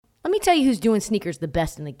Let me tell you who's doing sneakers the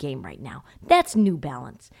best in the game right now. That's New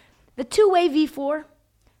Balance. The two-way V4,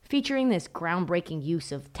 featuring this groundbreaking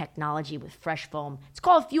use of technology with fresh foam. It's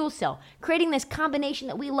called Fuel Cell, creating this combination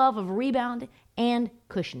that we love of rebound and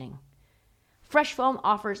cushioning. Fresh foam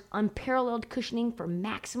offers unparalleled cushioning for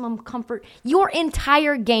maximum comfort your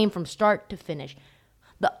entire game from start to finish.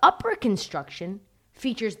 The upper construction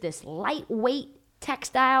features this lightweight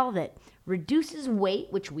textile that reduces weight,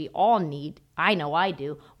 which we all need, I know I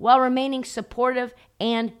do, while remaining supportive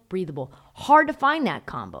and breathable. Hard to find that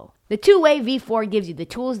combo. The two-way V4 gives you the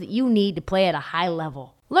tools that you need to play at a high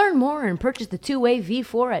level. Learn more and purchase the two-way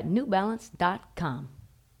V4 at newbalance.com.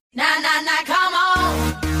 Nah, nah, nah, come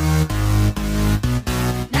on.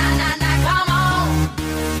 Nah, nah, nah, come on.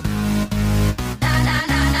 Nah, nah,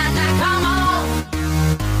 nah, nah, nah, come on.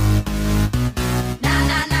 Nah,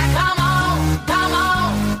 nah, nah, come on. Come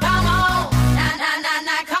on, come on. Nah, nah, nah,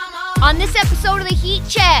 nah, come on. On this episode of the Heat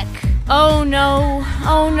Check, oh no,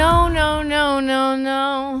 no.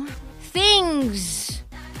 Things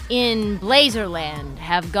in Blazerland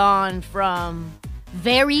have gone from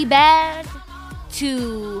very bad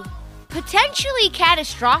to potentially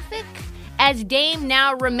catastrophic, as Dame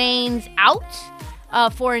now remains out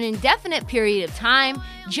for an indefinite period of time.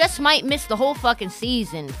 Just might miss the whole fucking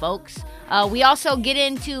season, folks. We also get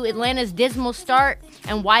into Atlanta's dismal start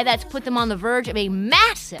and why that's put them on the verge of a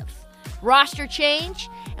massive roster change.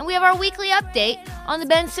 And we have our weekly update on the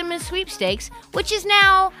Ben Simmons sweepstakes, which is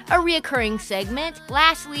now a reoccurring segment.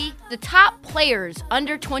 Lastly, the top players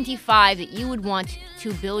under 25 that you would want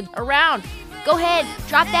to build around. Go ahead,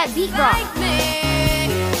 drop that beat, bro. Like me,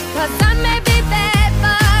 'cause I may be bad,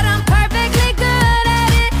 but I'm perfectly good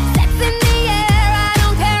at it. Sex in the air, I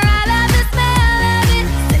don't care, I love the smell of it.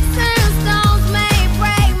 Sticks and stones may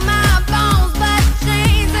break my bones, but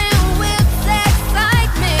chains and whips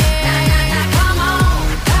excite me. Nah, nah, nah, come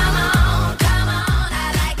on, come on, come on.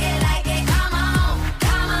 I like it, come on,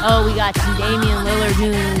 come on. Oh, we got some Damian Lillard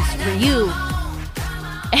news for you.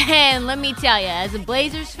 And let me tell you, as a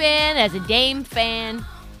Blazers fan, as a Dame fan,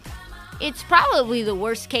 it's probably the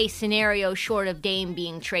worst case scenario short of Dame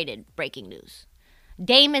being traded. Breaking news.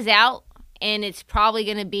 Dame is out, and it's probably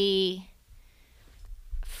going to be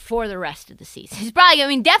for the rest of the season. It's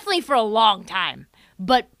probably, definitely for a long time,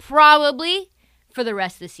 but probably for the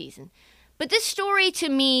rest of the season. But this story to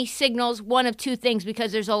me signals one of two things,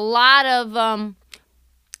 because there's a lot of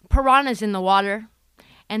piranhas in the water,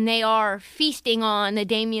 and they are feasting on the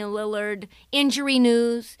Damian Lillard injury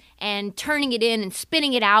news and turning it in and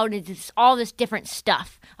spinning it out into all this different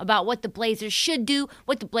stuff about what the Blazers should do,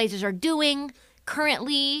 what the Blazers are doing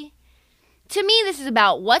currently. To me, this is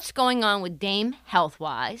about what's going on with Dame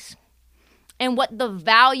health-wise and what the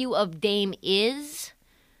value of Dame is,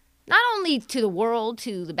 not only to the world,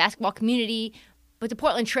 to the basketball community, but the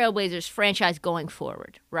Portland Trail Blazers franchise going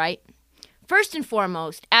forward, right? First and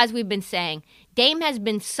foremost, as we've been saying, Dame has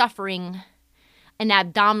been suffering an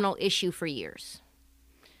abdominal issue for years.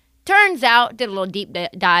 Turns out, did a little deep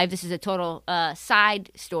dive. This is a total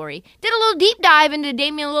side story. Did a little deep dive into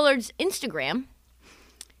Damian Lillard's Instagram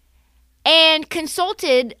and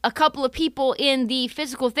consulted a couple of people in the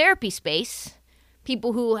physical therapy space,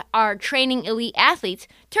 people who are training elite athletes.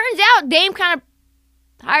 Turns out Dame kind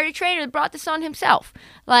of hired a trainer that brought this on himself.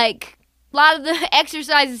 Like, a lot of the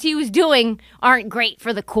exercises he was doing aren't great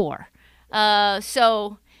for the core.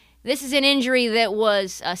 So this is an injury that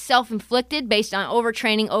was self-inflicted based on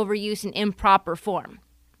overtraining, overuse, and improper form.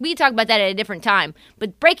 We can talk about that at a different time.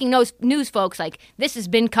 But breaking news, folks, like, this has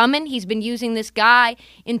been coming. He's been using this guy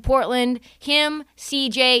in Portland. Him,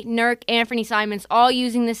 CJ, Nurk, Anthony Simons, all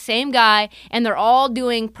using this same guy. And they're all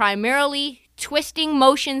doing primarily twisting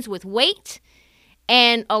motions with weight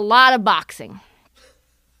and a lot of boxing.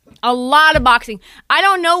 A lot of boxing. I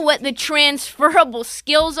don't know what the transferable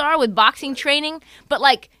skills are with boxing training, but,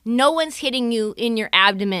 like, no one's hitting you in your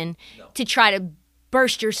abdomen to try to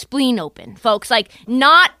burst your spleen open, folks. Like,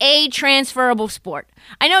 not a transferable sport.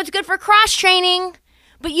 I know it's good for cross-training,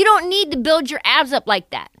 but you don't need to build your abs up like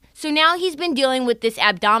that. So now he's been dealing with this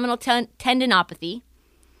abdominal tendinopathy.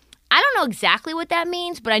 I don't know exactly what that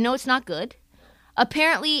means, but I know it's not good.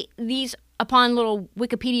 Apparently, these, upon little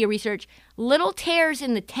Wikipedia research, little tears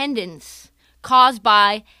in the tendons caused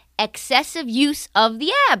by excessive use of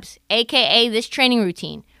the abs, aka this training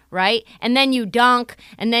routine, right? And then you dunk,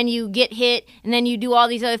 and then you get hit, and then you do all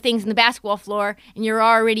these other things in the basketball floor, and you're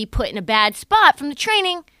already put in a bad spot from the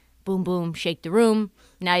training. Boom, boom, shake the room.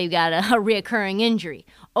 Now you got a reoccurring injury.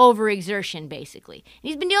 Overexertion, basically. And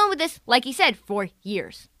he's been dealing with this, like he said, for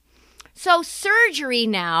years. So surgery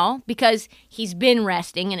now, because he's been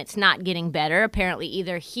resting and it's not getting better. Apparently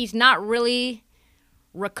either he's not really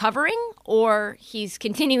recovering or he's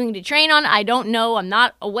continuing to train on. I don't know. I'm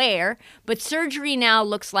not aware. But surgery now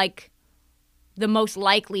looks like the most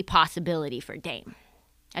likely possibility for Dame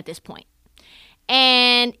at this point.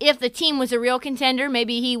 And if the team was a real contender,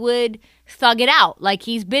 maybe he would thug it out like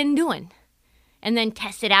he's been doing and then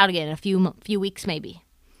test it out again in a few weeks maybe.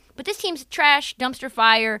 But this team's trash, dumpster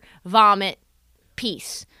fire, vomit,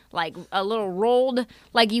 piece. Like a little rolled,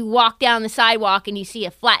 like you walk down the sidewalk and you see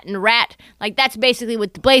a flattened rat. Like that's basically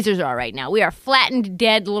what the Blazers are right now. We are flattened,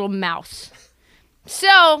 dead little mouse.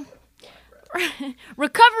 So,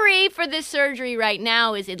 recovery for this surgery right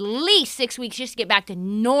now is at least 6 weeks just to get back to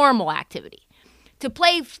normal activity. To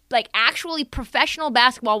play like actually professional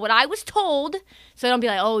basketball, what I was told, so don't be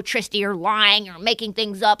like, oh, Tristy, you're lying, you're making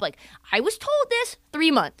things up. Like, I was told this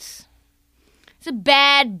 3 months. It's a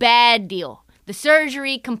bad deal. The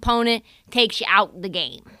surgery component takes you out the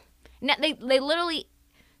game. Now, they literally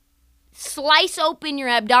slice open your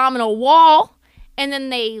abdominal wall, and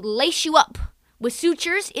then they lace you up with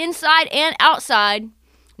sutures inside and outside.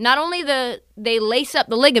 Not only they lace up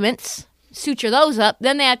the ligaments, suture those up,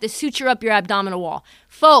 then they have to suture up your abdominal wall.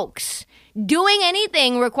 Folks, doing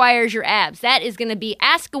anything requires your abs. That is going to be,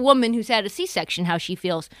 ask a woman who's had a C-section how she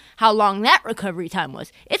feels, how long that recovery time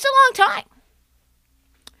was. It's a long time.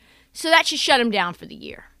 So that should shut him down for the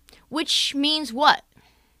year. Which means what?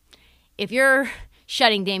 If you're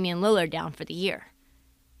shutting Damian Lillard down for the year,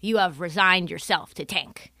 you have resigned yourself to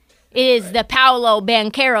tank. It is the Paolo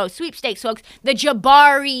Banchero sweepstakes, folks. The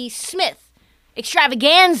Jabari Smith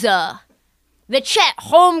extravaganza. The Chet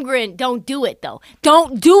Holmgren. Don't do it, though.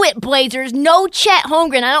 Don't do it, Blazers. No Chet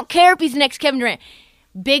Holmgren. I don't care if he's the next Kevin Durant.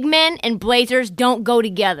 Big men and Blazers don't go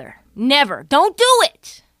together. Never. Don't do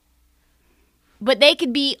it. But they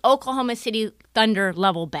could be Oklahoma City Thunder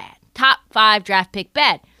level bad. Top 5 draft pick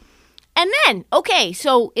bad. And then, okay,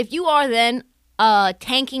 so if you are then a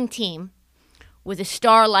tanking team with a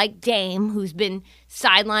star like Dame who's been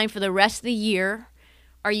sidelined for the rest of the year,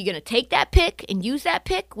 are you going to take that pick and use that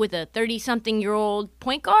pick with a 30-something-year-old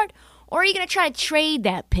point guard? Or are you going to try to trade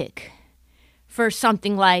that pick for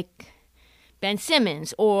something like Ben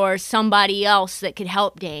Simmons or somebody else that could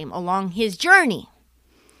help Dame along his journey?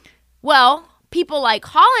 Well, people like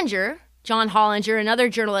John Hollinger, and other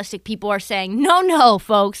journalistic people are saying, no,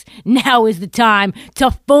 folks, now is the time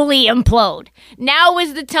to fully implode. Now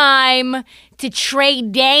is the time to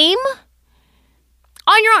trade Dame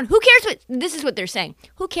on your own. Who cares this is what they're saying.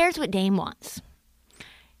 Who cares what Dame wants?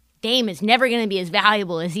 Dame is never going to be as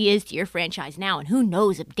valuable as he is to your franchise now. And who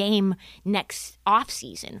knows if Dame next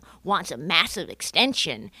offseason wants a massive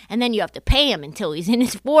extension and then you have to pay him until he's in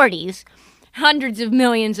his 40s. Hundreds of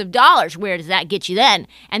millions of dollars. Where does that get you then?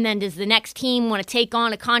 And then does the next team want to take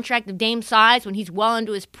on a contract of Dame's size when he's well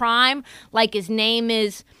into his prime? Like his name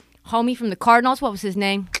is homie from the Cardinals. What was his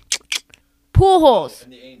name? Pujols.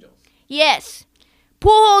 And the Angels. Yes.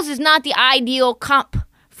 Pujols is not the ideal comp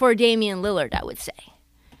for Damian Lillard, I would say.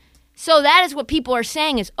 So that is what people are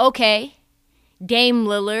saying is, okay, Dame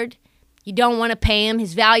Lillard, you don't want to pay him.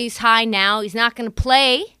 His value's high now. He's not going to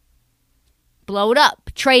play. Blow it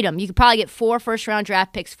up. Trade him. You could probably get 4 first-round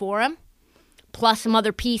draft picks for him, plus some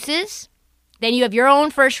other pieces. Then you have your own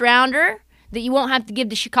first-rounder that you won't have to give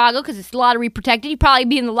to Chicago because it's lottery protected. You'd probably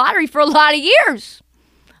be in the lottery for a lot of years.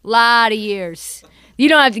 You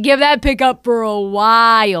don't have to give that pick up for a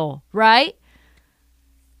while, right?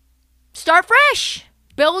 Start fresh.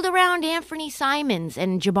 Build around Anthony Simmons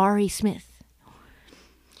and Jabari Smith.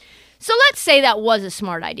 So let's say that was a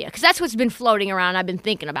smart idea because that's what's been floating around. I've been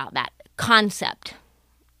thinking about that concept.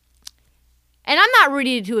 And I'm not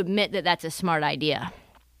ready to admit that that's a smart idea.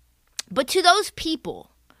 But to those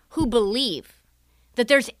people who believe that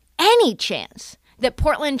there's any chance that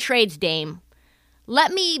Portland trades Dame,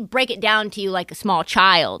 let me break it down to you like a small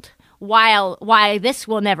child why this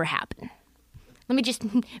will never happen. Let me just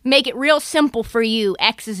make it real simple for you,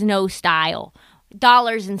 X's and O's style.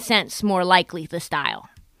 Dollars and cents more likely the style.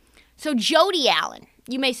 So Jody Allen.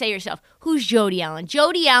 You may say to yourself, who's Jody Allen?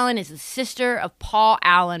 Jody Allen is the sister of Paul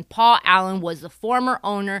Allen. Paul Allen was the former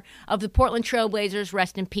owner of the Portland Trail Blazers.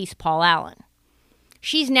 Rest in peace, Paul Allen.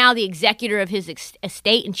 She's now the executor of his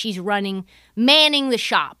estate, and she's manning the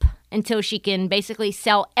shop until she can basically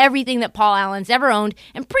sell everything that Paul Allen's ever owned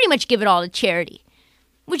and pretty much give it all to charity,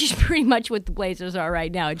 which is pretty much what the Blazers are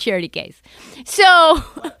right now, a charity case. So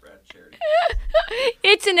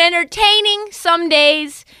it's an entertaining, some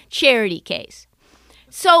days, charity case.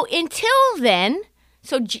 So until then,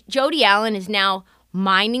 Jody Allen is now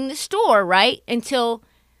minding the store, right? Until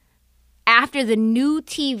after the new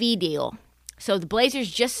TV deal So the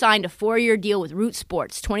Blazers just signed a 4-year deal with Root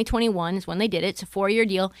Sports. 2021 is when they did it. It's a 4-year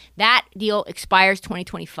deal. That deal expires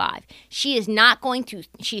 2025. She's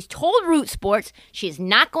told Root Sports she is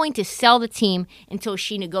not going to sell the team until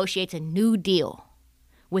she negotiates a new deal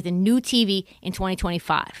with a new TV in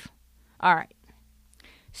 2025. All right.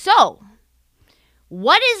 So,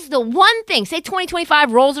 what is the one thing, say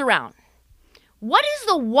 2025 rolls around, what is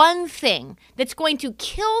the one thing that's going to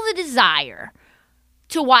kill the desire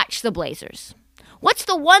to watch the Blazers? What's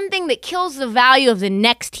the one thing that kills the value of the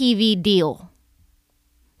next TV deal?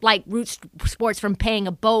 Like Root Sports from paying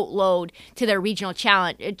a boatload to their regional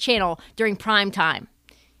channel during prime time.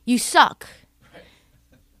 You suck.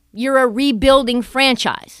 You're a rebuilding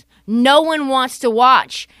franchise. No one wants to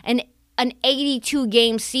watch an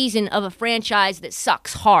 82-game season of a franchise that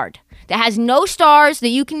sucks hard, that has no stars that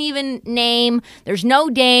you can even name. There's no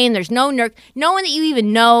Dame. There's no Nurk. No one that you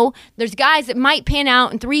even know. There's guys that might pan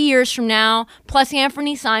out in 3 years from now, plus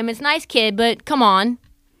Anthony Simmons. Nice kid, but come on.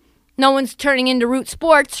 No one's turning into Root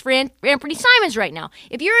Sports for Anthony Simmons right now.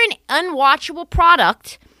 If you're an unwatchable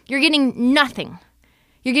product, you're getting nothing.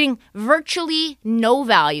 You're getting virtually no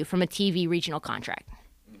value from a TV regional contract.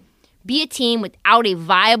 Be a team without a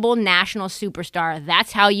viable national superstar.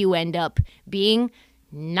 That's how you end up being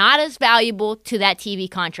not as valuable to that TV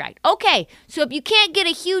contract. Okay, so if you can't get a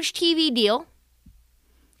huge TV deal,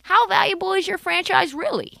 how valuable is your franchise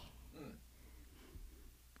really?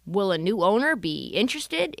 Will a new owner be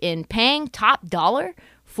interested in paying top dollar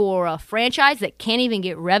for a franchise that can't even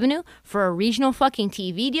get revenue for a regional fucking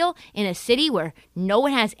TV deal in a city where no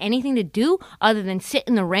one has anything to do other than sit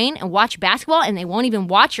in the rain and watch basketball, and they won't even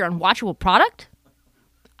watch your unwatchable product?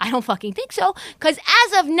 I don't fucking think so. Because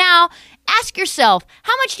as of now, ask yourself,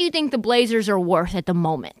 how much do you think the Blazers are worth at the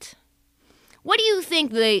moment? What do you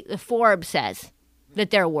think the Forbes says that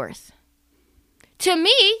they're worth? To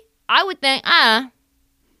me, I would think,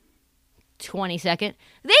 22nd.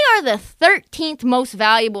 They are the 13th most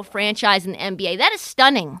valuable franchise in the NBA. That is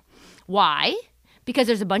stunning. Why? Because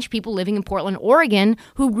there's a bunch of people living in Portland, Oregon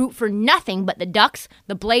who root for nothing but the Ducks,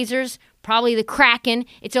 the Blazers, probably the Kraken.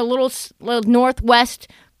 It's a little Northwest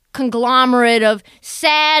conglomerate of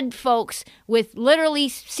sad folks with literally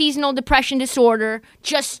seasonal depression disorder,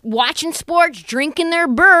 just watching sports, drinking their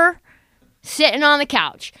burr, sitting on the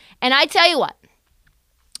couch. And I tell you what,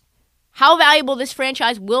 how valuable this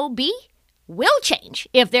franchise will change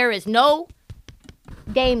if there is no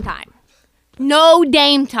Dame time. No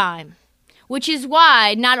Dame time. Which is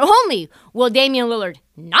why not only will Damian Lillard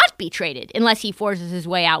not be traded unless he forces his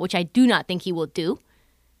way out, which I do not think he will do,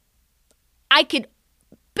 I could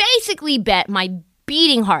basically bet my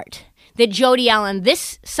beating heart that Jody Allen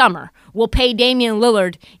this summer will pay Damian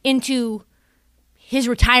Lillard into his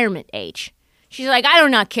retirement age. She's like, I do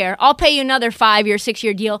not care. I'll pay you another 5-year,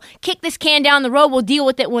 6-year deal. Kick this can down the road. We'll deal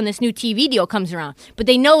with it when this new TV deal comes around. But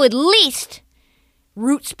they know at least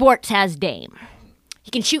Root Sports has Dame. He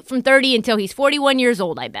can shoot from 30 until he's 41 years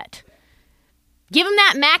old, I bet. Give him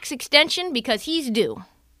that max extension because he's due.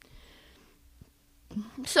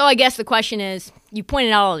 So I guess the question is, you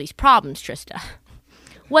pointed out all these problems, Trista.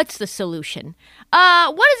 What's the solution?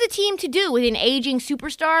 What is a team to do with an aging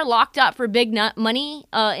superstar locked up for big money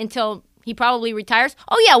until he probably retires?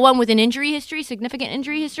 Oh, yeah, one with an injury history, significant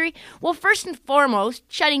injury history. Well, first and foremost,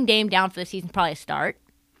 shutting Dame down for the season is probably a start.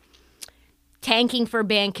 Tanking for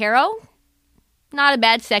Banchero, not a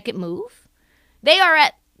bad second move. They are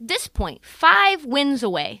at this point 5 wins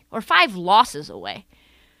away, or 5 losses away,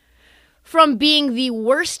 from being the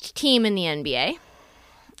worst team in the NBA,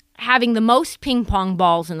 having the most ping pong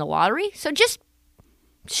balls in the lottery. So just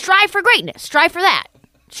strive for greatness. Strive for that.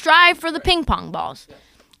 Strive for the ping pong balls.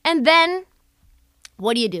 And then,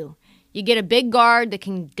 what do? You get a big guard that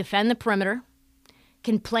can defend the perimeter,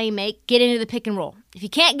 can play make, get into the pick and roll. If you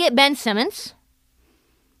can't get Ben Simmons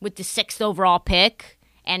with the 6th overall pick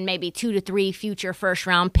and maybe 2 to 3 future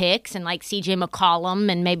first-round picks and like CJ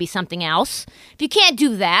McCollum and maybe something else, if you can't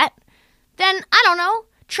do that, then, I don't know,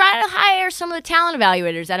 try to hire some of the talent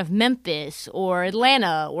evaluators out of Memphis or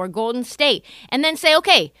Atlanta or Golden State and then say,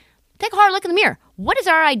 okay, take a hard look in the mirror. What is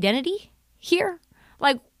our identity here?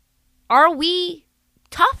 Like, are we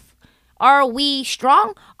tough? Are we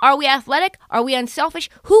strong? Are we athletic? Are we unselfish?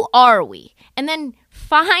 Who are we? And then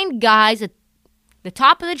find guys at the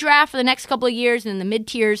top of the draft for the next couple of years and in the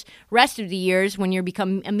mid-tiers rest of the years when you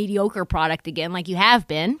become a mediocre product again like you have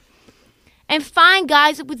been. And find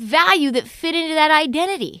guys with value that fit into that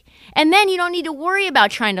identity. And then you don't need to worry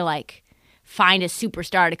about trying to, like, find a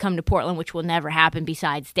superstar to come to Portland, which will never happen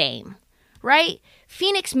besides Dame. Right?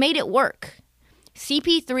 Phoenix made it work.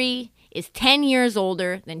 CP3 is 10 years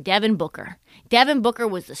older than Devin Booker. Devin Booker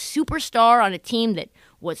was the superstar on a team that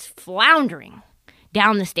was floundering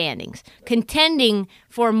down the standings, contending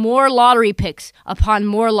for more lottery picks upon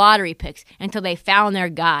more lottery picks until they found their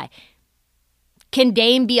guy. Can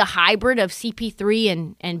Dame be a hybrid of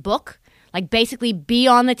CP3 and Book? Like basically be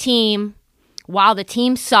on the team while the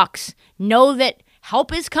team sucks, know that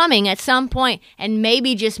help is coming at some point, and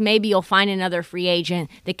maybe, just maybe, you'll find another free agent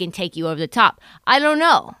that can take you over the top. I don't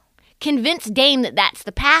know. Convince Dame that that's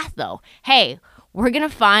the path, though. Hey, we're going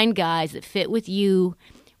to find guys that fit with you.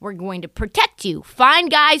 We're going to protect you. Find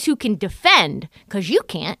guys who can defend, because you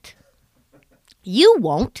can't. You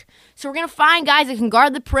won't. So we're going to find guys that can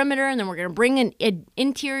guard the perimeter, and then we're going to bring an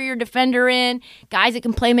interior defender in, guys that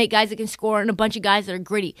can play make, guys that can score, and a bunch of guys that are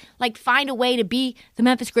gritty. Like, find a way to be the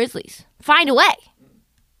Memphis Grizzlies. Find a way.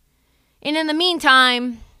 And in the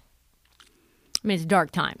meantime, I mean, it's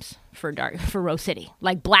dark times for Rose City.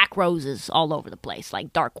 Like black roses all over the place,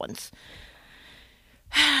 like dark ones.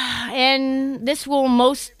 And this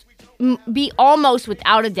will be almost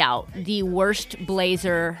without a doubt the worst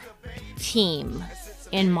Blazer team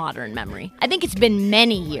in modern memory. I think it's been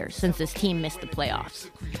many years since this team missed the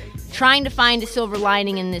playoffs. Trying to find a silver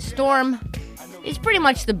lining in this storm is pretty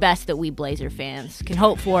much the best that we Blazer fans can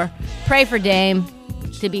hope for. Pray for Dame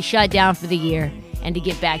to be shut down for the year and to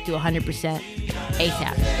get back to 100%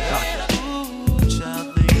 ASAP.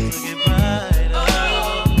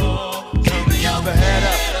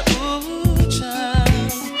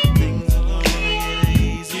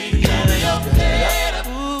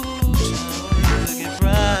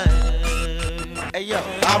 Hey yo,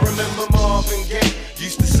 I remember Marvin Gaye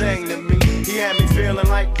used to sing to me. He had me feeling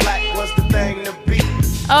like black was the thing to be.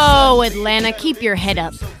 Oh, Atlanta, keep your head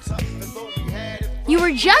up. You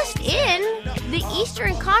were just in the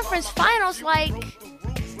Eastern Conference Finals like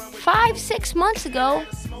 5-6 months ago.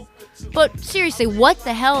 But seriously, what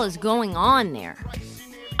the hell is going on there?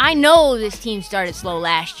 I know this team started slow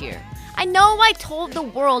last year. I know I told the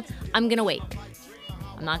world I'm going to wait.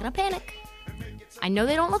 I'm not going to panic. I know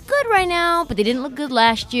they don't look good right now, but they didn't look good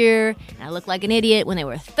last year. And I looked like an idiot when they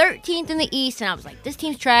were 13th in the East, and I was like, this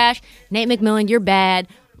team's trash. Nate McMillan, you're bad.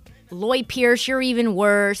 Lloyd Pierce, you're even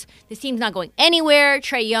worse. This team's not going anywhere.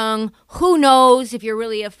 Trae Young, who knows if you're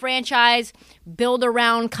really a franchise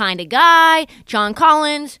build-around kind of guy. John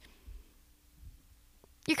Collins,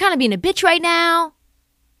 you're kind of being a bitch right now.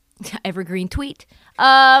 Evergreen tweet.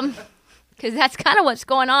 Because that's kind of what's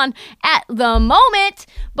going on at the moment.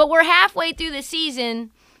 But we're halfway through the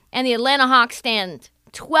season, and the Atlanta Hawks stand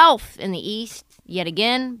 12th in the East, yet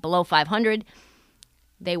again, below 500.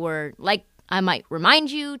 They were, like I might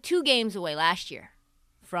remind you, 2 games away last year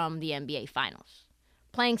from the NBA Finals,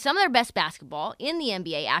 playing some of their best basketball in the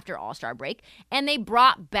NBA after All-Star break, and they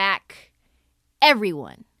brought back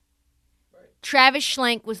everyone. Right. Travis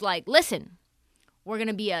Schlenk was like, listen, we're going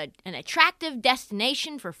to be an attractive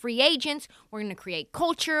destination for free agents. We're going to create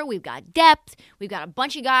culture. We've got depth. We've got a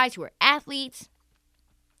bunch of guys who are athletes.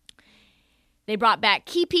 They brought back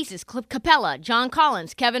key pieces, Capella, John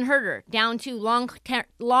Collins, Kevin Huerter, down to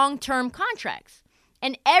long-term contracts.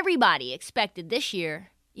 And everybody expected this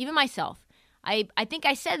year, even myself, I think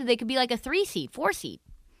I said that they could be like a 3-seed, 4-seed.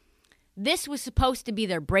 This was supposed to be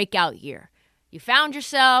their breakout year. You found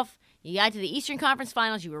yourself. You got to the Eastern Conference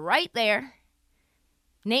Finals. You were right there.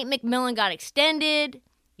 Nate McMillan got extended.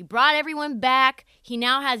 You brought everyone back. He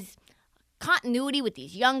now has continuity with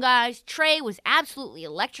these young guys. Trae was absolutely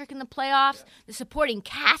electric in the playoffs. Yeah. The supporting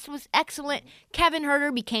cast was excellent. Kevin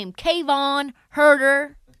Huerter became Kayvon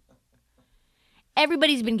Huerter.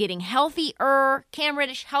 Everybody's been getting healthier. Cam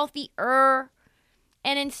Reddish healthier.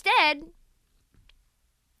 And instead,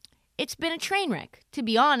 it's been a train wreck, to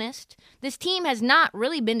be honest. This team has not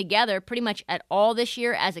really been together pretty much at all this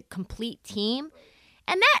year as a complete team.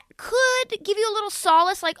 And that could give you a little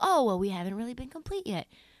solace, like, oh, well, we haven't really been complete yet.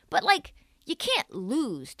 But, like, you can't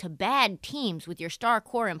lose to bad teams with your star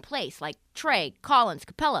core in place, like Trae, Collins,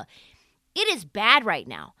 Capella. It is bad right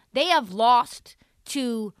now. They have lost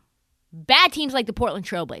to bad teams like the Portland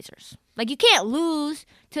Trailblazers. Like, you can't lose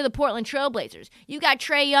to the Portland Trailblazers. You got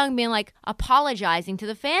Trae Young being, like, apologizing to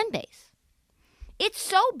the fan base. It's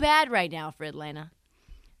so bad right now for Atlanta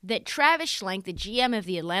that Travis Schlenk, the GM of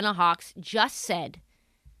the Atlanta Hawks, just said,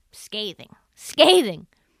 scathing,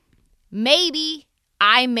 maybe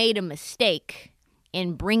I made a mistake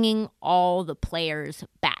in bringing all the players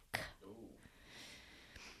back.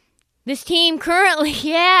 This team currently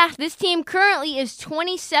is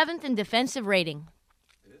 27th in defensive rating.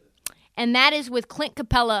 And that is with Clint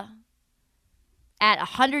Capella at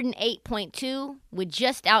 108.2, with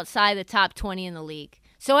just outside the top 20 in the league.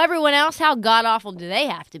 So everyone else, how god-awful do they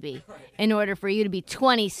have to be in order for you to be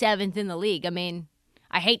 27th in the league? I mean,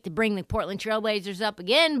 I hate to bring the Portland Trailblazers up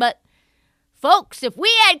again, but folks, if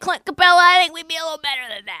we had Clint Capella, I think we'd be a little better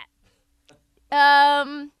than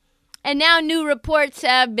that. And now new reports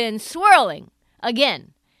have been swirling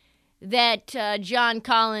again that John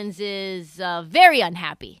Collins is very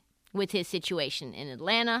unhappy with his situation in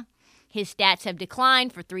Atlanta. His stats have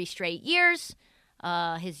declined for 3 straight years.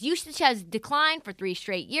 His usage has declined for 3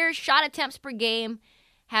 straight years. Shot attempts per game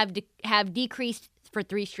have decreased for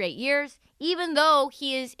 3 straight years, even though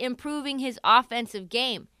he is improving his offensive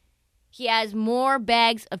game. He has more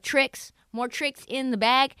bags of tricks, more tricks in the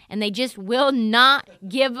bag, and they just will not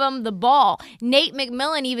give him the ball. Nate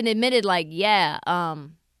McMillan even admitted, like, I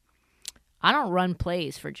don't run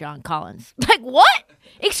plays for John Collins. Like, what?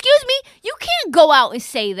 Excuse me? You can't go out and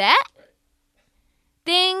say that.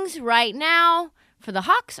 Things right now for the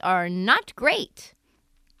Hawks are not great.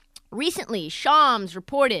 Recently, Shams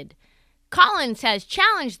reported Collins has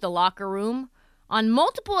challenged the locker room on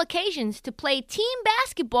multiple occasions to play team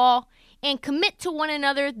basketball and commit to one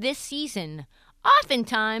another this season.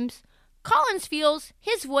 Oftentimes, Collins feels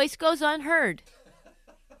his voice goes unheard.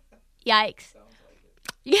 Yikes.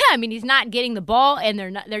 Yeah, I mean, he's not getting the ball, and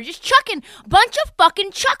they're just chucking a bunch of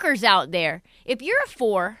fucking chuckers out there. If you're a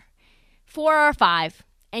 4 or 5,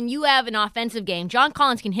 and you have an offensive game, John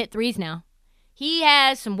Collins can hit threes now. He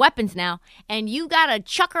has some weapons now, and you got a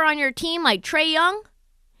chucker on your team like Trae Young?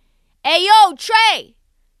 Hey, yo, Trae!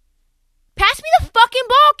 Pass me the fucking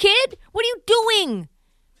ball, kid! What are you doing?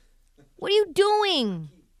 What are you doing?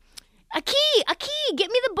 Aki, get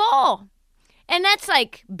me the ball. And that's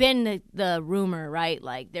like been the rumor, right?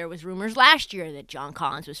 Like there was rumors last year that John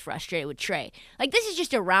Collins was frustrated with Trae. Like this is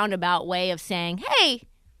just a roundabout way of saying, hey,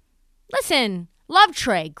 listen, love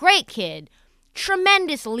Trae, great kid,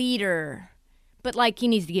 tremendous leader, but like he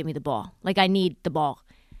needs to get me the ball. Like I need the ball.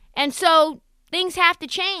 And so things have to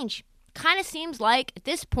change. Kind of seems like at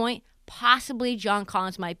this point, possibly John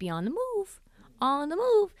Collins might be on the move.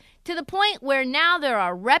 To the point where now there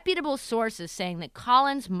are reputable sources saying that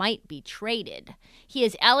Collins might be traded. He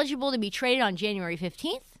is eligible to be traded on January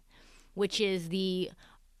 15th, which is the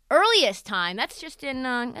earliest time. That's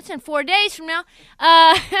in 4 days from now.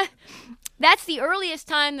 That's the earliest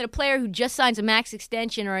time that a player who just signs a max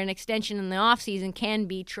extension or an extension in the offseason can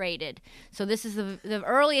be traded. So this is the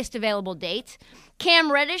earliest available date.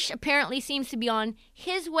 Cam Reddish apparently seems to be on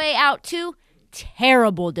his way out too.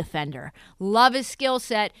 Terrible defender. Love his skill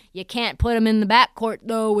set. You can't put him in the backcourt,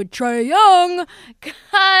 though, with Trae Young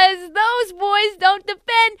because those boys don't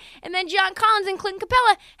defend. And then John Collins and Clint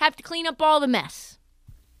Capella have to clean up all the mess.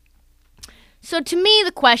 So to me,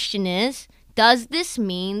 the question is, does this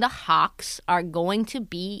mean the Hawks are going to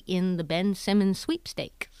be in the Ben Simmons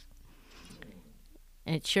sweepstakes?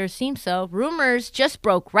 And it sure seems so. Rumors just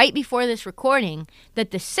broke right before this recording that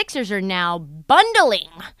the Sixers are now bundling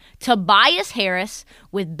Tobias Harris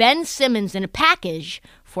with Ben Simmons in a package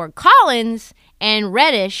for Collins and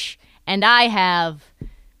Reddish, and I have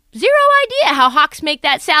zero idea how Hawks make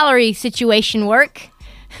that salary situation work.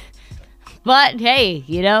 But hey,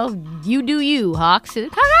 you do you, Hawks.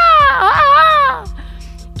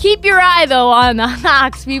 Keep your eye, though, on the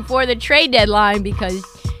Hawks before the trade deadline because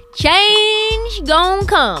change gon'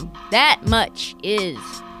 come. That much is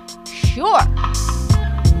sure.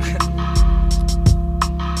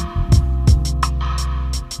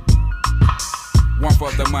 One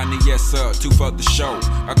for the money, yes sir, 2 for the show.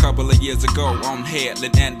 A couple of years ago on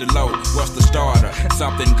Headland and Delow. What's the starter?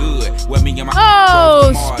 Something good. Where me and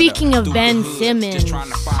my speaking of Ben Simmons,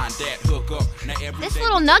 this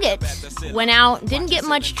little nugget went out, didn't get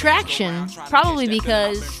much traction, probably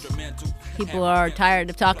because people are tired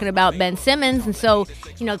of talking about Ben Simmons, and so,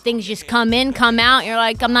 things just come in, come out, you're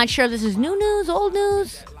like, I'm not sure if this is new news, old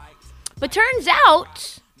news. But turns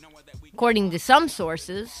out, according to some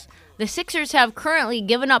sources, the Sixers have currently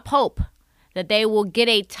given up hope that they will get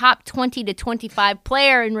a top 20 to 25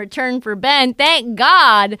 player in return for Ben. Thank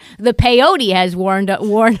God the peyote has worn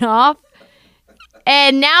off.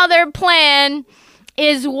 And now their plan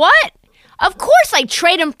is what? Of course,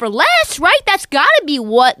 trade him for less, right? That's got to be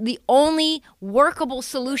what the only workable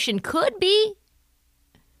solution could be.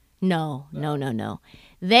 No.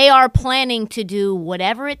 They are planning to do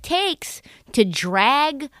whatever it takes to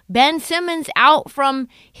drag Ben Simmons out from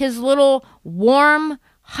his little warm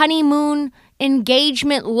honeymoon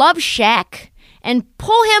engagement love shack and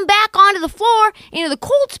pull him back onto the floor into the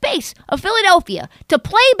cold space of Philadelphia to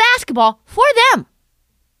play basketball for them.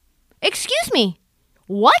 Excuse me,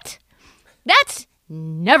 what? That's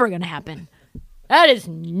never going to happen. That is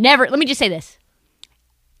never, let me just say this.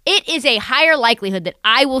 it is a higher likelihood that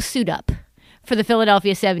I will suit up for the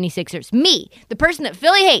Philadelphia 76ers. Me, the person that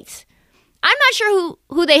Philly hates. I'm not sure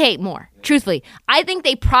who they hate more, truthfully. I think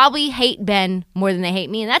they probably hate Ben more than they hate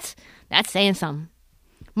me, and that's saying something.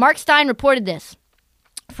 Mark Stein reported this.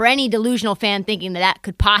 For any delusional fan thinking that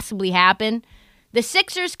could possibly happen, the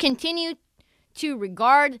Sixers continue to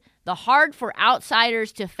regard the hard for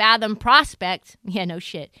outsiders to fathom prospect. Yeah, no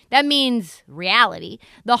shit. That means reality.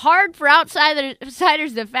 The hard for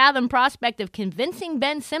outsiders to fathom prospect of convincing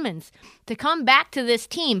Ben Simmons to come back to this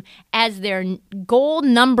team as their goal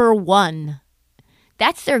number one.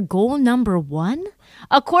 That's their goal number one?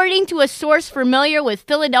 According to a source familiar with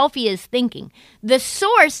Philadelphia's thinking, the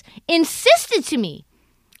source insisted to me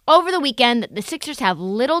over the weekend that the Sixers have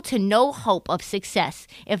little to no hope of success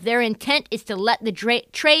if their intent is to let the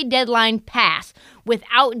trade deadline pass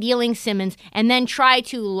without dealing Simmons and then try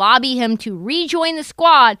to lobby him to rejoin the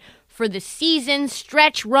squad for the season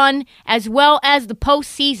stretch run as well as the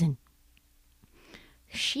postseason.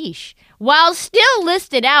 Sheesh. While still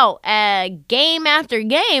listed out game after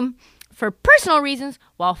game for personal reasons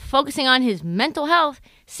while focusing on his mental health,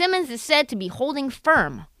 Simmons is said to be holding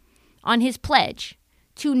firm on his pledge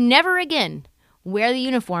to never again wear the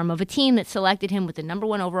uniform of a team that selected him with the number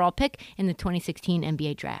 1 overall pick in the 2016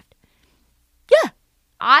 NBA draft. Yeah,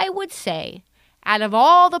 I would say out of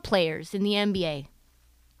all the players in the NBA,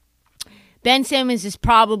 Ben Simmons is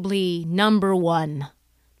probably number 1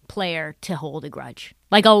 player to hold a grudge.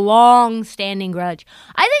 Like a long-standing grudge.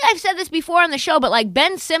 I think I've said this before on the show, but like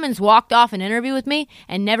Ben Simmons walked off an interview with me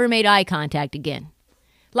and never made eye contact again.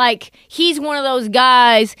 Like, he's one of those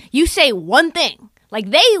guys, you say one thing.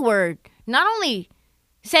 Like, they were not only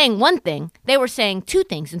saying one thing, they were saying 2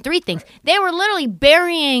 things and 3 things. They were literally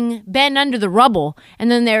burying Ben under the rubble, and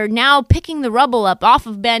then they're now picking the rubble up off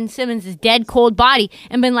of Ben Simmons' dead, cold body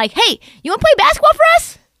and been like, hey, you want to play basketball for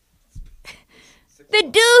us? The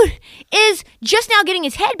dude is just now getting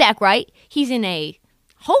his head back right. He's in a,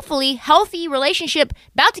 hopefully, healthy relationship,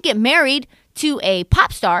 about to get married to a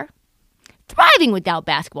pop star, thriving without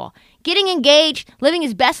basketball, getting engaged, living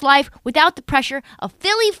his best life without the pressure of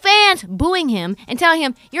Philly fans booing him and telling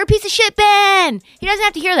him, you're a piece of shit, Ben. He doesn't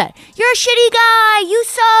have to hear that. You're a shitty guy. You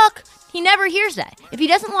suck. He never hears that. If he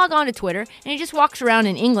doesn't log on to Twitter and he just walks around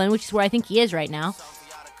in England, which is where I think he is right now,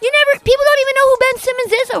 people don't even know who Ben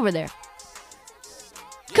Simmons is over there.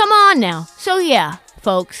 Come on now. So yeah,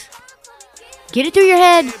 folks, get it through your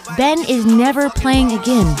head. Ben is never playing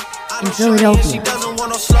again in Philadelphia. She doesn't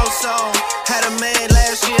want no slow song. Had a man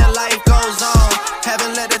last year, life goes on.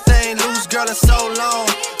 Haven't let the thing loose, girl, in so long.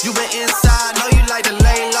 You been inside, know you like to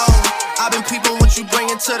lay low. I've been people what you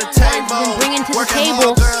bringing to the table. Bringing to the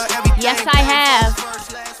table. Yes, I have.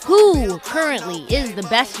 Who currently is the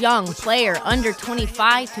best young player under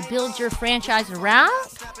 25 to build your franchise around?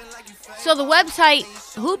 So the website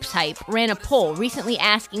Hoops Hype ran a poll recently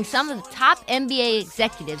asking some of the top NBA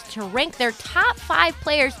executives to rank their top 5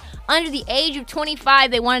 players under the age of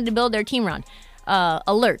 25 they wanted to build their team around.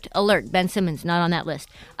 Alert, Ben Simmons, not on that list.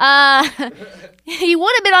 He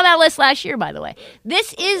would have been on that list last year, by the way.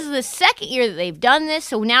 This is the second year that they've done this,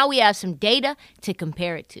 so now we have some data to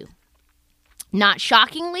compare it to. Not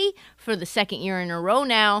shockingly, for the second year in a row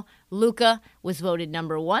now, Luka was voted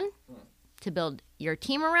number 1 to build your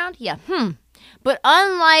team around. Yeah, But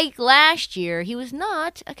unlike last year, he was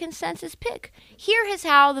not a consensus pick. Here is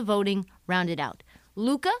how the voting rounded out.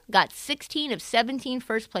 Luka got 16 of 17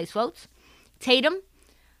 first-place votes. Tatum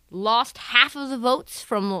lost half of the votes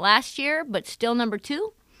from last year, but still number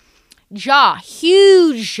 2. Ja,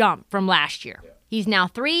 huge jump from last year. He's now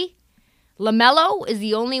 3. LaMelo is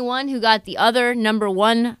the only one who got the other number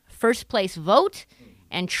 1 first-place vote.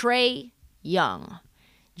 And Trae Young.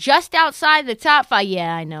 Just outside the top 5,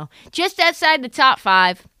 yeah, I know. Just outside the top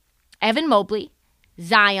 5, Evan Mobley,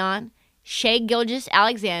 Zion, Shai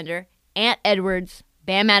Gilgeous-Alexander, Ant Edwards,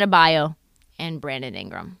 Bam Adebayo, and Brandon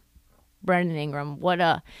Ingram.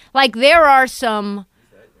 There are some...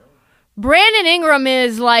 Brandon Ingram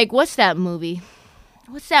is like, what's that movie?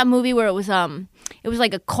 What's that movie where it was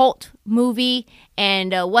like a cult movie,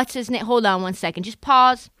 and what's his name? Hold on one second, just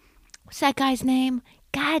pause. What's that guy's name?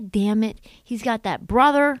 God damn it. He's got that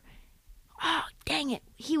brother. Oh, dang it.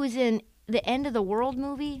 He was in the End of the World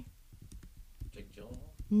movie. Jake Gyllenhaal?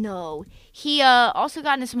 No. He also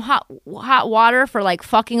got into some hot water for like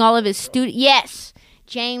fucking all of his students. Yes.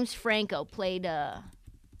 James Franco played,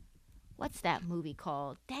 what's that movie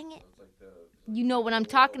called? Dang it. You know what I'm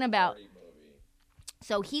talking about.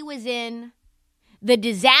 So he was in The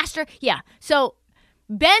Disaster. Yeah. So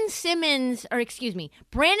Brandon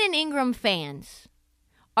Ingram fans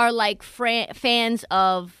are like fans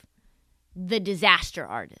of the disaster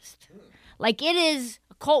artist. Like, it is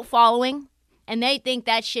a cult following, and they think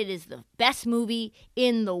that shit is the best movie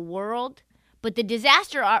in the world. But the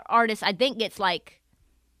disaster artist, I think, gets like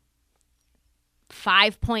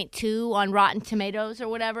 5.2 on Rotten Tomatoes or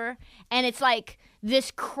whatever. And it's like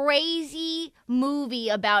this crazy movie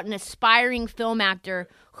about an aspiring film actor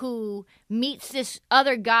who meets this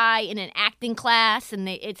other guy in an acting class, and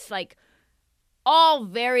it's like all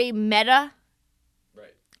very meta.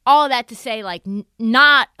 Right. All that to say, like,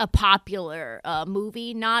 not a popular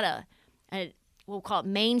movie, not a we'll call it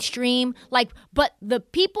mainstream. Like, but the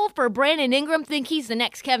people for Brandon Ingram think he's the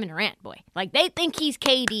next Kevin Durant, boy. Like, they think he's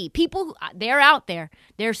KD. People, they're out there.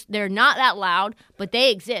 They're not that loud, but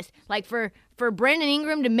they exist. Like, for Brandon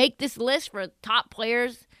Ingram to make this list for top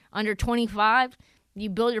players under 25, you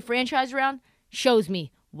build your franchise around, shows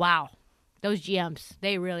me, wow, those GMs,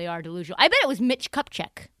 they really are delusional. I bet it was Mitch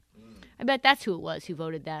Kupchak. I bet that's who it was who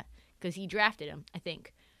voted that, because he drafted him, I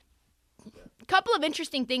think. A couple of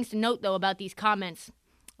interesting things to note, though, about these comments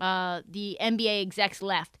the NBA execs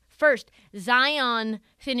left. First, Zion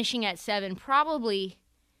finishing at 7 probably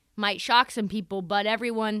might shock some people, but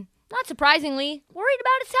everyone, not surprisingly, worried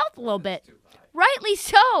about his health a little bit. Rightly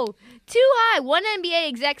so. Too high. One NBA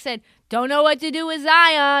exec said, don't know what to do with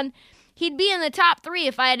Zion. He'd be in the top 3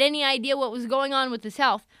 if I had any idea what was going on with his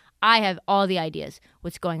health. I have all the ideas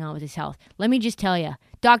what's going on with his health. Let me just tell you,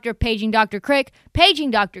 Doctor paging Dr. Crick,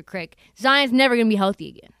 Zion's never going to be healthy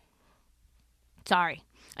again. Sorry.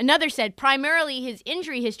 Another said, primarily his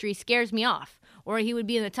injury history scares me off, or he would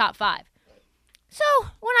be in the top 5. So,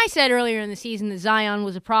 when I said earlier in the season that Zion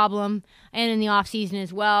was a problem, and in the offseason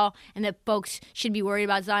as well, and that folks should be worried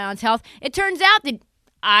about Zion's health, it turns out that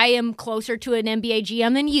I am closer to an NBA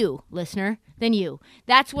GM than you, listener, than you.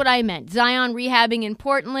 That's what I meant. Zion rehabbing in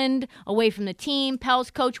Portland, away from the team.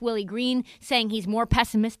 Pels coach Willie Green saying he's more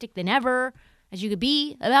pessimistic than ever, as you could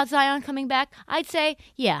be, about Zion coming back. I'd say,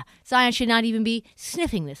 yeah, Zion should not even be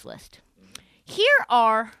sniffing this list. Here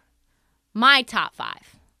are my top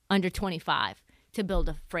 5 under 25 to build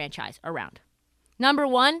a franchise around. Number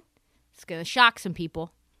 1, it's going to shock some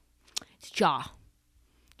people. It's Ja.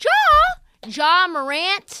 Ja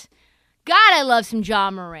Morant. God, I love some Ja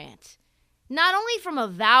Morant. Not only from a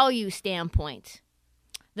value standpoint,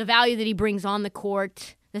 the value that he brings on the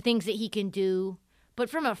court, the things that he can do, but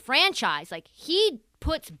from a franchise, like, he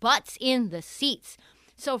puts butts in the seats.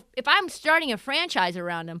 So if I'm starting a franchise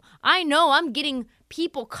around him, I know I'm getting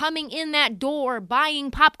people coming in that door,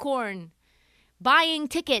 buying popcorn, buying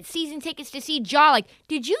tickets, season tickets to see Ja. Like,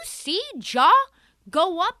 did you see Ja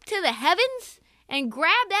go up to the heavens and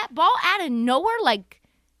grab that ball out of nowhere? Like,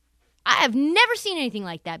 I have never seen anything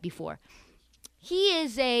like that before. He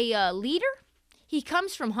is a leader. He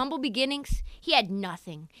comes from humble beginnings. He had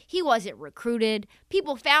nothing. He wasn't recruited.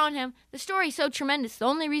 People found him. The story's so tremendous. The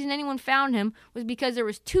only reason anyone found him was because there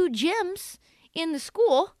was 2 gyms in the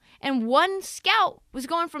school, and one scout was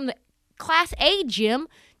going from the Class A gym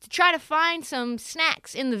to try to find some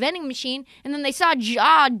snacks in the vending machine, and then they saw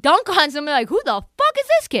Ja dunk on somebody, like, who the fuck is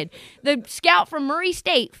this kid? The scout from Murray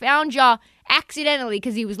State found Ja accidentally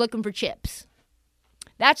because he was looking for chips.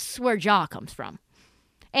 That's where Ja comes from.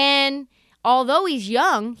 And although he's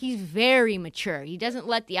young, he's very mature. He doesn't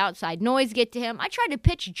let the outside noise get to him. I tried to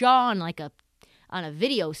pitch Ja on a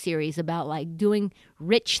video series about, like, doing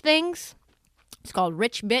rich things. It's called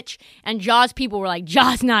Rich Bitch. And Ja's people were like,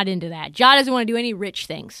 Ja's not into that. Ja doesn't want to do any rich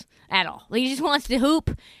things at all. Like, he just wants to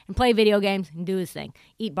hoop and play video games and do his thing.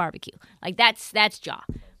 Eat barbecue. Like, that's Ja.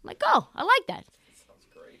 I'm like, oh, I like that. Sounds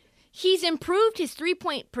great. He's improved his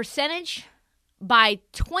three-point percentage by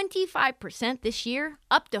 25% this year,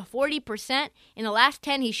 up to 40%. In the last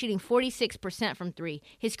 10, he's shooting 46% from 3.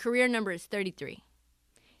 His career number is 33.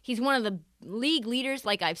 He's one of the league leaders,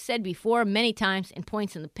 like I've said before many times, in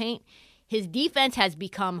points in the paint. His defense has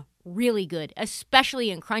become really good, especially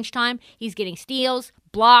in crunch time. He's getting steals,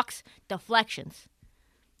 blocks, deflections.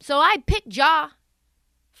 So I picked Ja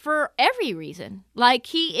for every reason. Like,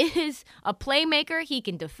 he is a playmaker. He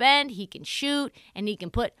can defend, he can shoot, and he can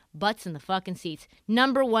put butts in the fucking seats.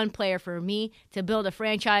 Number 1 player for me to build a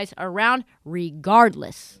franchise around,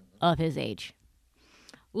 regardless of his age.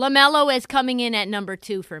 LaMelo is coming in at number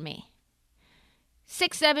 2 for me.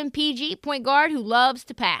 6'7" PG, point guard who loves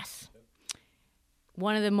to pass.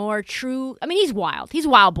 One of the more true, I mean, he's wild. He's a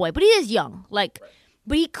wild boy, but he is young. Like, right.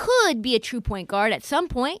 But he could be a true point guard at some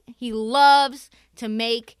point. He loves to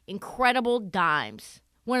make incredible dimes.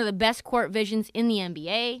 One of the best court visions in the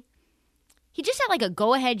NBA. He just had like a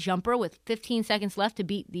go-ahead jumper with 15 seconds left to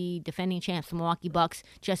beat the defending champs, the Milwaukee Bucks,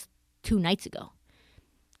 just 2 nights ago.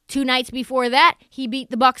 2 nights before that, he beat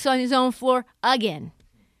the Bucks on his own floor again.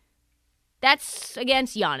 That's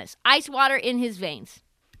against Giannis. Ice water in his veins.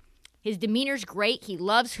 His demeanor's great. He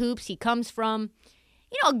loves hoops. He comes from,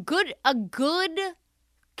 a good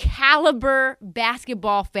caliber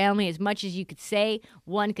basketball family, as much as you could say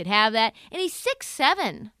one could have that. And he's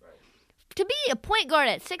 6'7". To be a point guard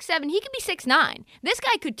at 6'7", he could be 6'9". This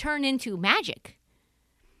guy could turn into magic.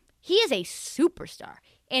 He is a superstar.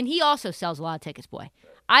 And he also sells a lot of tickets, boy.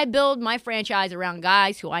 I build my franchise around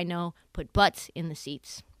guys who I know put butts in the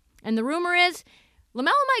seats. And the rumor is LaMelo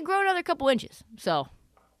might grow another couple inches. So,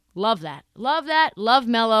 love that. Love that. Love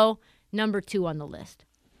Melo. Number 2 on the list.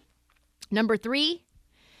 Number 3.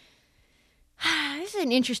 This is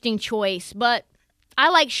an interesting choice, but I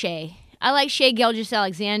like Shea. I like Shea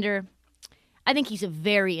Gilgeous-Alexander. I think he's a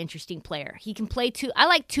very interesting player. He can play I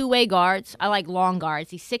like two-way guards. I like long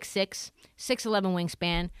guards. He's 6'6", 6'11"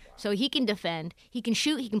 wingspan, so he can defend. He can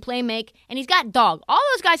shoot. He can play make, and he's got dog. All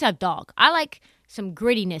those guys have dog. I like some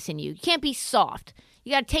grittiness in you. You can't be soft.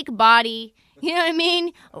 You got to take a body. You know what I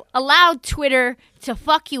mean? Allow Twitter to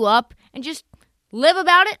fuck you up and just live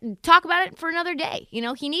about it and talk about it for another day.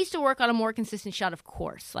 He needs to work on a more consistent shot, of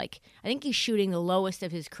course. I think he's shooting the lowest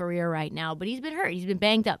of his career right now, but he's been hurt. He's been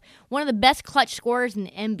banged up. One of the best clutch scorers in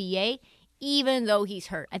the NBA, even though he's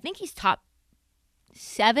hurt. I think he's top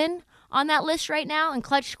 7 on that list right now in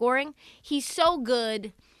clutch scoring. He's so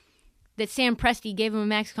good that Sam Presti gave him a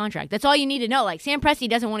max contract. That's all you need to know. Sam Presti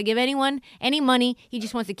doesn't want to give anyone any money. He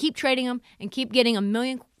just wants to keep trading him and keep getting a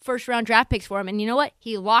million first-round draft picks for him. And you know what?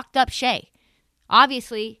 He locked up Shea.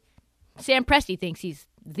 Obviously, Sam Presti thinks he's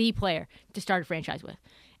the player to start a franchise with.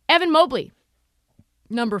 Evan Mobley,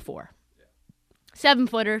 number 4.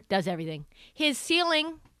 7-footer, does everything. His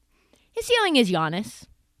ceiling is Giannis.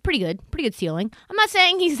 Pretty good ceiling. I'm not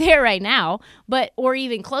saying he's there right now, or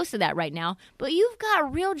even close to that right now, but you've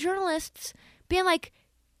got real journalists being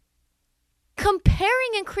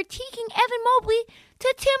comparing and critiquing Evan Mobley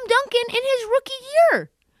to Tim Duncan in his rookie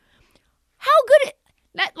year. How good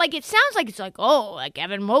it sounds like it's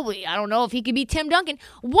Evan Mobley. I don't know if he could be Tim Duncan.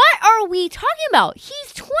 What are we talking about?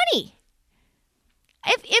 He's 20.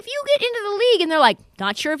 If you get into the league and they're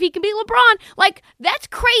not sure if he can beat LeBron, that's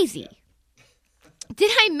crazy.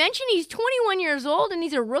 Did I mention he's 21 years old and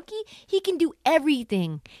he's a rookie? He can do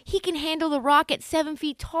everything. He can handle the rock at 7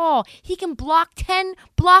 feet tall. He can block 10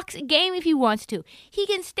 blocks a game if he wants to. He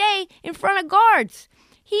can stay in front of guards.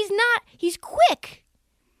 He's quick.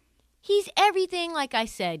 He's everything, like I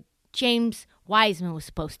said, James Wiseman was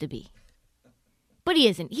supposed to be. But he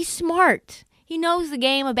isn't. He's smart. He knows the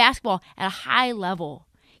game of basketball at a high level.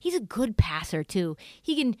 He's a good passer, too.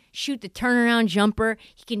 He can shoot the turnaround jumper.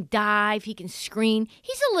 He can dive. He can screen.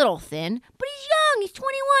 He's a little thin, but he's young. He's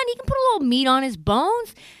 21. He can put a little meat on his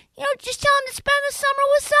bones. Just tell him to spend the summer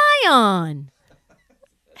with Zion.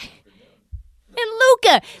 And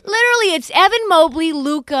Luka. Literally, it's Evan Mobley,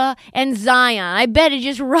 Luka, and Zion. I bet it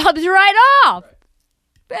just rubs right off.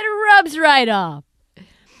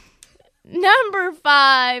 Number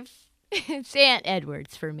 5, it's Ant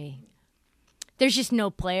Edwards for me. There's just no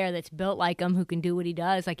player that's built like him who can do what he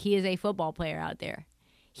does. He is a football player out there.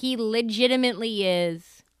 He legitimately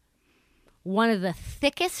is one of the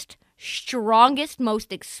thickest, strongest,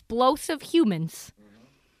 most explosive humans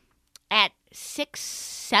at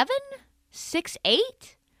 6'7",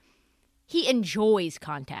 6'8". He enjoys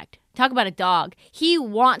contact. Talk about a dog. He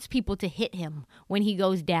wants people to hit him when he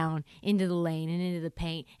goes down into the lane and into the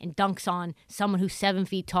paint and dunks on someone who's 7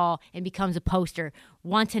 feet tall and becomes a poster.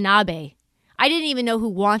 Watanabe. I didn't even know who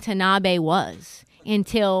Watanabe was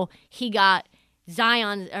until he got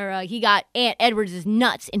he got Ant Edwards'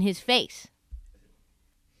 nuts in his face.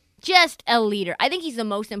 Just a leader. I think he's the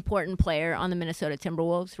most important player on the Minnesota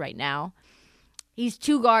Timberwolves right now. He's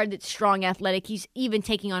 2-guard that's strong, athletic. He's even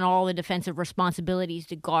taking on all the defensive responsibilities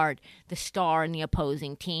to guard the star in the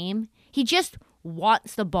opposing team. He just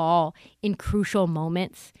wants the ball in crucial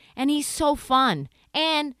moments, and he's so fun.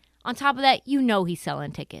 And on top of that, he's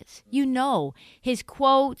selling tickets. His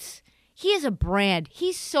quotes. He is a brand.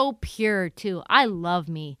 He's so pure, too. I love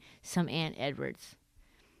me some Ant Edwards.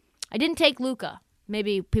 I didn't take Luka.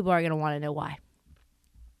 Maybe people are going to want to know why.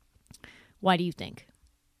 Why do you think?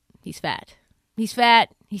 He's fat. He's fat.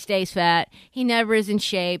 He stays fat. He never is in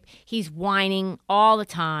shape. He's whining all the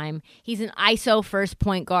time. He's an ISO first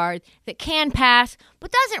point guard that can pass,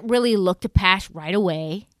 but doesn't really look to pass right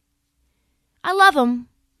away. I love him.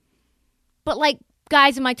 But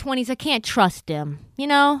guys in my 20s, I can't trust him.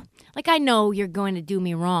 I know you're going to do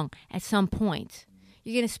me wrong at some point.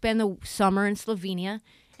 You're going to spend the summer in Slovenia,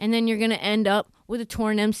 and then you're going to end up with a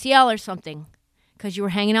torn MCL or something because you were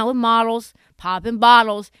hanging out with models, popping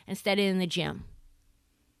bottles, instead of in the gym.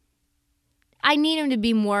 I need him to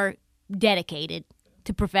be more dedicated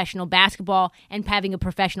to professional basketball and having a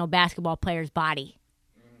professional basketball player's body.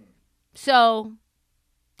 So,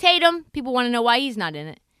 Tatum, people want to know why he's not in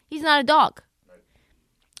it. He's not a dog.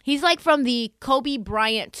 He's like from the Kobe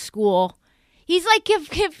Bryant school. He's like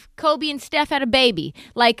if Kobe and Steph had a baby.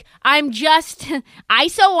 Like, I'm just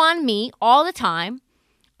ISO on me all the time.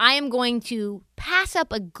 I am going to pass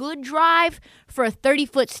up a good drive for a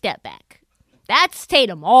 30-foot step back. That's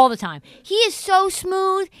Tatum all the time. He is so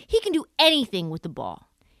smooth. He can do anything with the ball.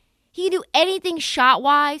 He can do anything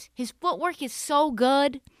shot-wise. His footwork is so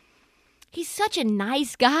good. He's such a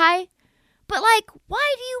nice guy. But, like,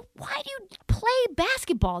 why do you play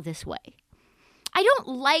basketball this way? I don't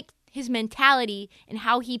like his mentality and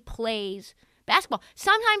how he plays basketball.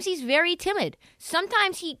 Sometimes he's very timid.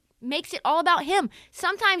 Sometimes he makes it all about him.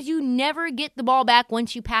 Sometimes you never get the ball back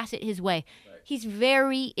once you pass it his way. Right. He's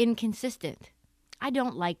very inconsistent. I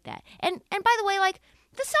don't like that. And by the way, like,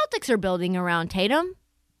 the Celtics are building around Tatum,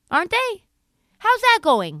 aren't they? How's that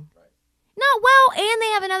going? Right. Not well, and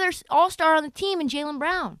they have another all-star on the team in Jaylen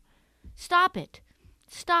Brown. Stop it.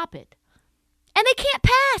 Stop it. And they can't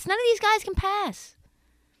pass. None of these guys can pass.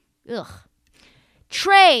 Ugh.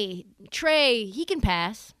 Trey, he can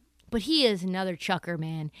pass, but he is another chucker,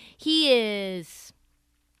 man. He's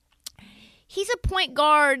a point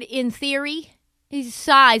guard in theory. He's the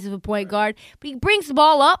size of a point guard, but he brings the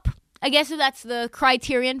ball up. I guess that's the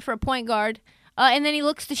criterion for a point guard. And then he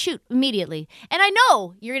looks to shoot immediately. And I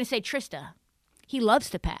know you're going to say Trista. He loves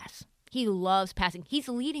to pass. He loves passing. He's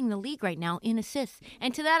leading the league right now in assists.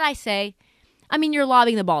 And to that I say, I mean, you're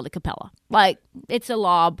lobbing the ball to Capella. Like, it's a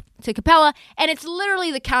lob to Capella, and it's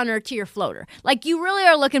literally the counter to your floater. Like, you really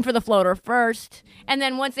are looking for the floater first, and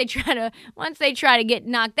then once they try to get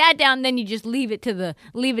knocked that down, then you just leave it to the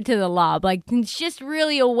lob. Like, it's just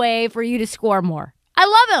really a way for you to score more. I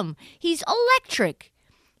love him. He's electric.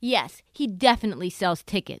 Yes, he definitely sells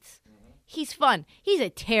tickets. He's fun. He's a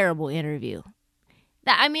terrible interview.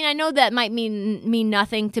 I mean, I know that might mean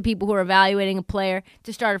nothing to people who are evaluating a player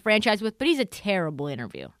to start a franchise with, but he's a terrible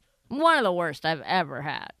interview. One of the worst I've ever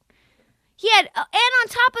had. And on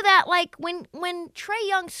top of that, like, when Trae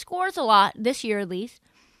Young scores a lot, this year at least,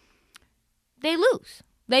 they lose.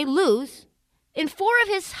 They lose. In 4 of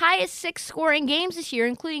his highest 6 scoring games this year,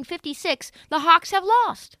 including 56, the Hawks have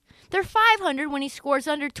lost. They're .500 when he scores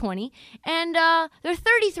under 20, and they're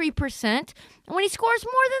 33% when he scores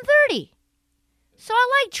more than 30. So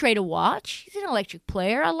I like Trae to watch. He's an electric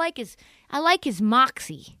player. I like his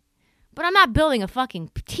moxie. But I'm not building a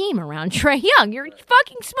fucking team around Trae Young. You're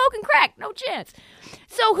fucking smoking crack. No chance.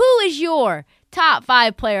 So who is your top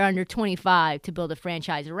 5 player under 25 to build a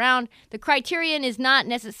franchise around? The criterion is not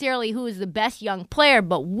necessarily who is the best young player,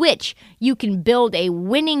 but which you can build a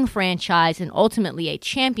winning franchise and ultimately a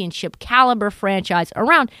championship caliber franchise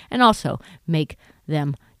around and also make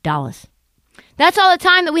them dollars. That's all the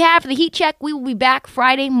time that we have for the Heat Check. We will be back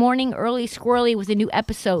Friday morning early squirrely with a new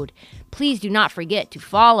episode. Please do not forget to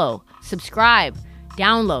follow, subscribe,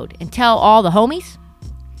 download, and tell all the homies.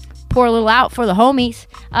 Pour a little out for the homies.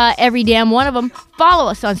 Every damn one of them. Follow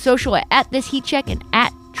us on social at This Heat Check and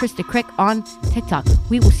at Trista Crick on TikTok.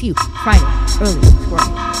 We will see you Friday early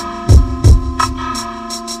squirrely.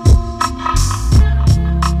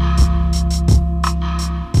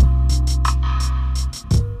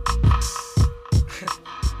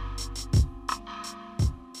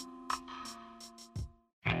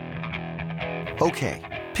 Okay,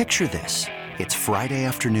 picture this. It's Friday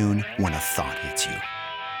afternoon when a thought hits you.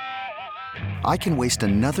 I can waste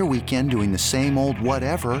another weekend doing the same old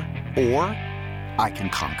whatever, or I can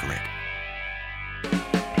conquer it.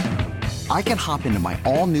 I can hop into my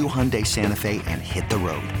all-new Hyundai Santa Fe and hit the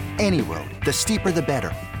road. Any road. The steeper, the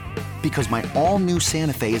better. Because my all-new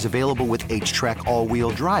Santa Fe is available with H-Track all-wheel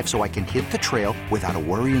drive, so I can hit the trail without a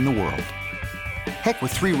worry in the world. Heck,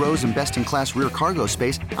 with 3 rows and best-in-class rear cargo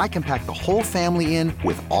space, I can pack the whole family in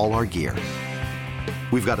with all our gear.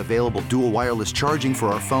 We've got available dual wireless charging for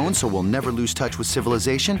our phones, so we'll never lose touch with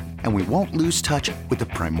civilization, and we won't lose touch with the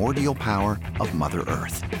primordial power of Mother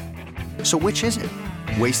Earth. So which is it?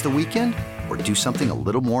 Waste the weekend or do something a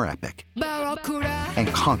little more epic? And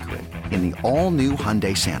conquer it in the all-new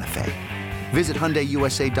Hyundai Santa Fe. Visit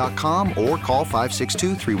HyundaiUSA.com or call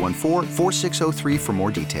 562-314-4603 for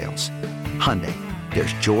more details. Hyundai,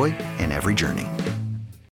 there's joy in every journey.